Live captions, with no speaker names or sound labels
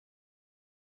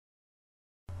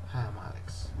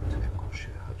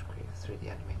3D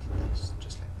animated dice,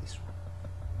 just like this one.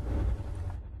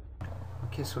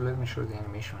 Okay, so let me show the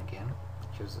animation again.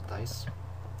 Here's the dice.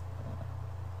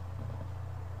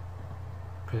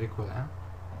 Pretty cool, huh?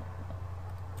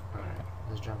 Alright,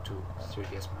 let's jump to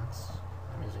 3ds Max.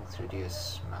 I'm using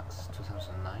 3ds Max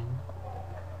 2009.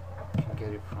 You can get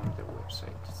it from their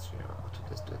website, it's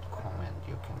autodesk.com, and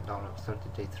you can download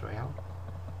 30-day trial.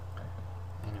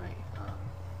 Anyway,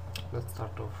 let's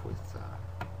start off with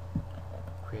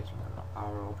creating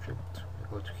our object.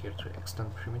 We go to here to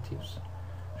extend primitives.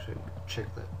 So you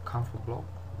check the comfort block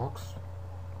box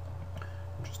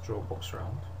and just draw a box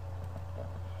around.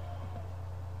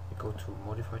 You go to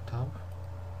modify tab,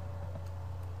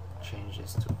 change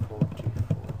this to 40,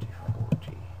 40,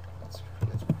 40. Let's fill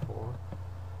it 4.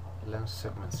 Length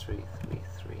segment 3, 3,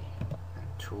 3,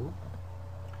 and 2.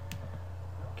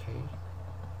 Okay.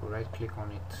 We right click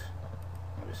on it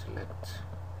and we select,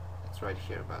 it's right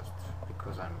here, but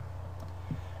because I'm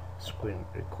screen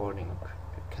recording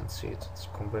you can't see it. It's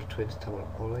convert to editable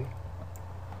poly.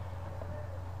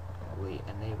 We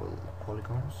enable the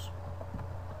polygons.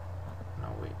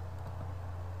 Now we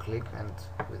click and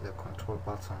with the control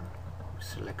button we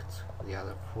select the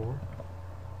other 4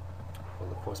 for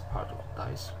the first part of the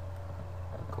dice.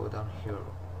 We go down here,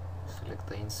 select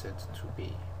the inset to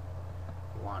be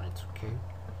 1, it's okay.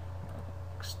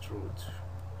 Extrude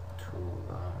to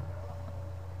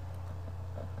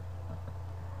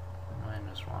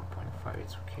 -1.5,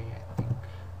 it's okay, I think.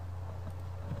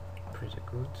 Pretty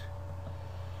good.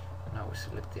 Now we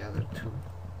select the other 2.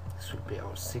 This will be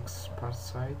our 6-part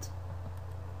side.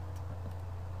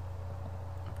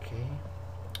 Okay.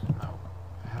 Now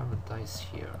I have a dice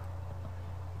here.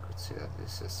 You could see that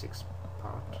this is 6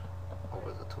 part.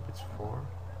 Over the top it's 4.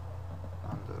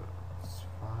 Under it's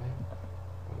 5.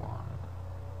 1.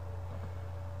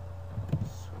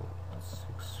 So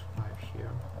 6, 5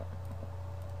 here.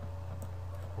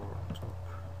 4 on top.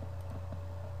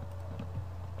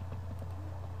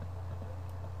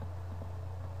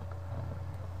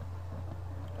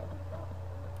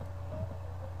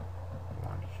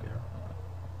 One here.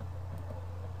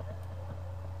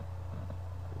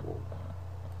 Whoa.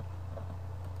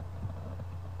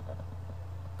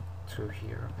 2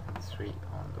 here and 3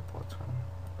 on the bottom.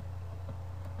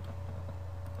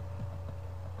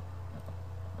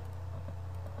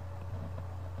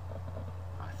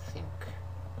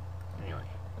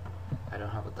 I don't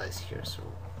have a dice here, so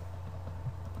you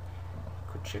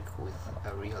could check with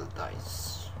a real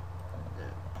dice the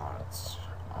parts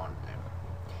on them.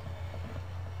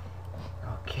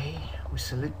 Okay, we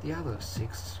select the other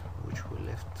 6 which we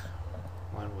left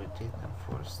when we did them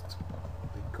first.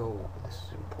 We go, this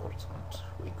is important,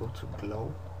 we go to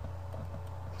glow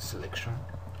selection,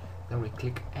 then we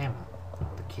click M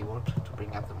on the keyboard to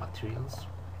bring up the materials.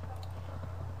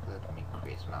 Let me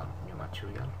create a new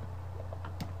material.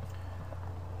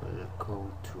 We'll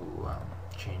go to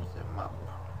change the map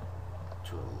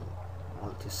to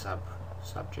multi-sub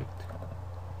subject.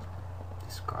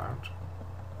 Discard.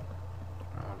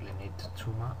 I only need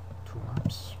 2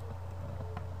 maps.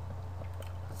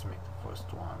 Let's make the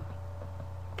first one.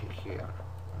 Click here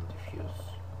on diffuse.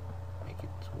 Make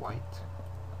it white.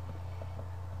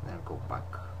 Then go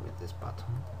back with this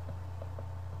button.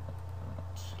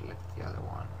 Select the other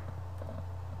one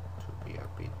to be a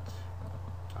bit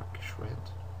darkish red.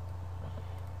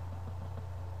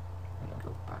 We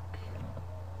go back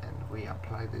and we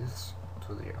apply this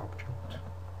to the object.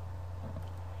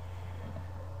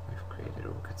 We've created,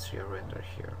 we can see a render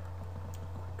here.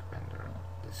 Quick render.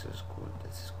 This is good,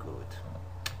 this is good.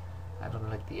 I don't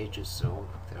like the edges, so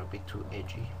they're a bit too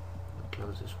edgy. We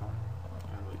close this one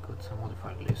and we go to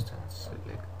modify list and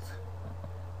select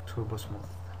turbo smooth.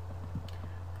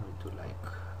 And we do like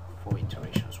 4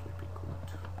 iterations would be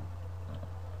good.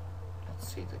 Let's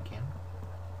see it again.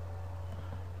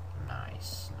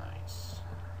 Nice, nice.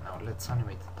 Now let's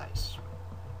animate the dice.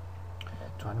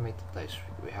 To animate the dice,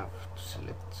 we have to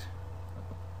select,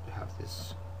 we have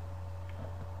this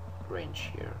range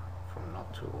here from 0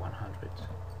 to 100,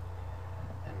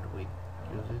 and we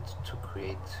use it to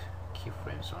create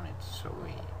keyframes on it. So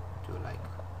we do like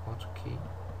auto key,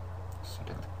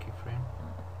 select the keyframe,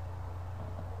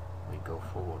 we go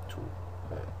forward to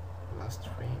the last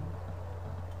frame,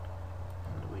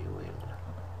 and we will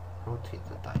rotate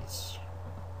the dice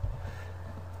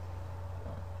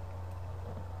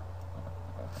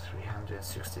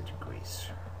 360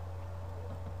 degrees.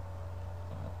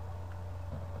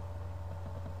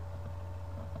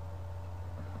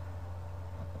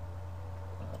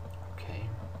 Okay,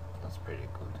 that's pretty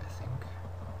good, I think.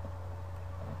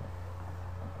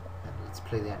 And let's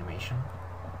play the animation.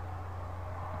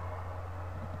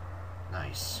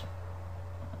 dice.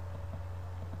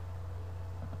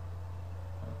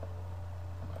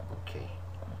 Okay.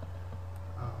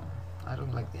 I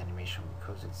don't like the animation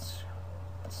because it's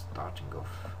starting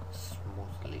off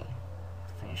smoothly,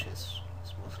 finishes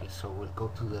smoothly. So we'll go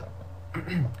to the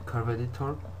curve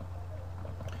editor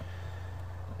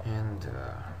and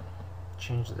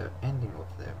change the ending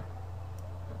of the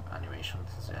animation.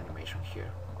 This is the animation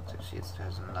here. So you see it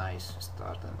has a nice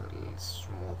start and a little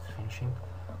smooth finishing.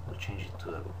 We'll change it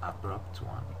to an abrupt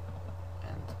one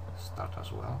and start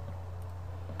as well.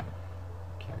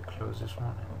 Okay, we close this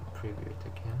one and preview it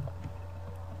again.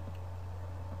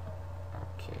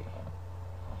 Okay,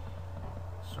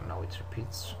 so now it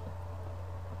repeats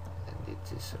and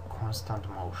it is a constant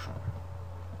motion.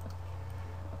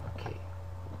 Okay,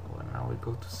 well, now we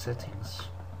go to settings,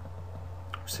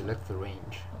 select the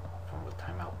range from the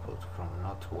time output from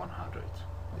 0 to 100.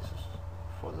 This is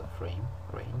for the frame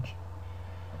range.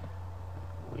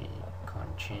 We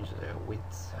can change the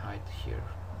width, height here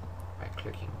by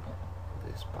clicking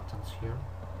these buttons here.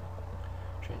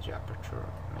 Change the aperture,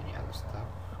 many other stuff,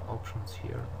 options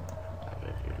here. I'll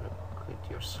let you look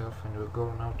at yourself, and we'll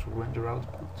go now to render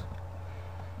output.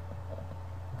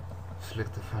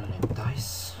 Select the file name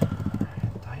dice,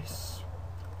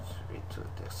 switch to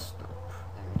desktop,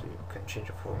 and you can change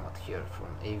the format here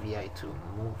from AVI to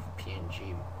move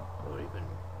PNG or even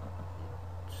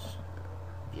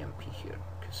BMP here.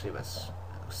 You can save as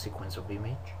a sequence of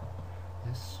image.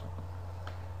 Yes.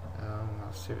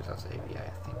 I'll save it as AVI, I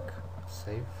think.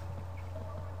 Save.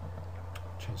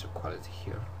 Change the quality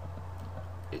here.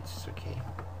 It's okay.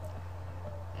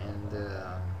 And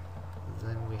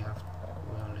then we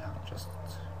only have just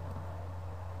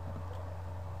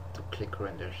to click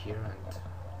render here and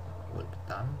we'll be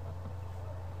done.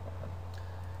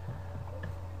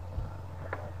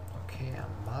 Okay,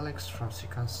 I'm Alex from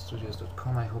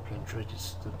sequencestudios.com. I hope you enjoyed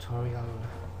this tutorial.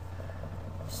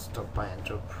 Stop by and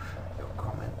drop your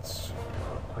comments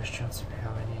or questions if you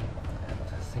have any, and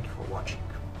thank you for watching.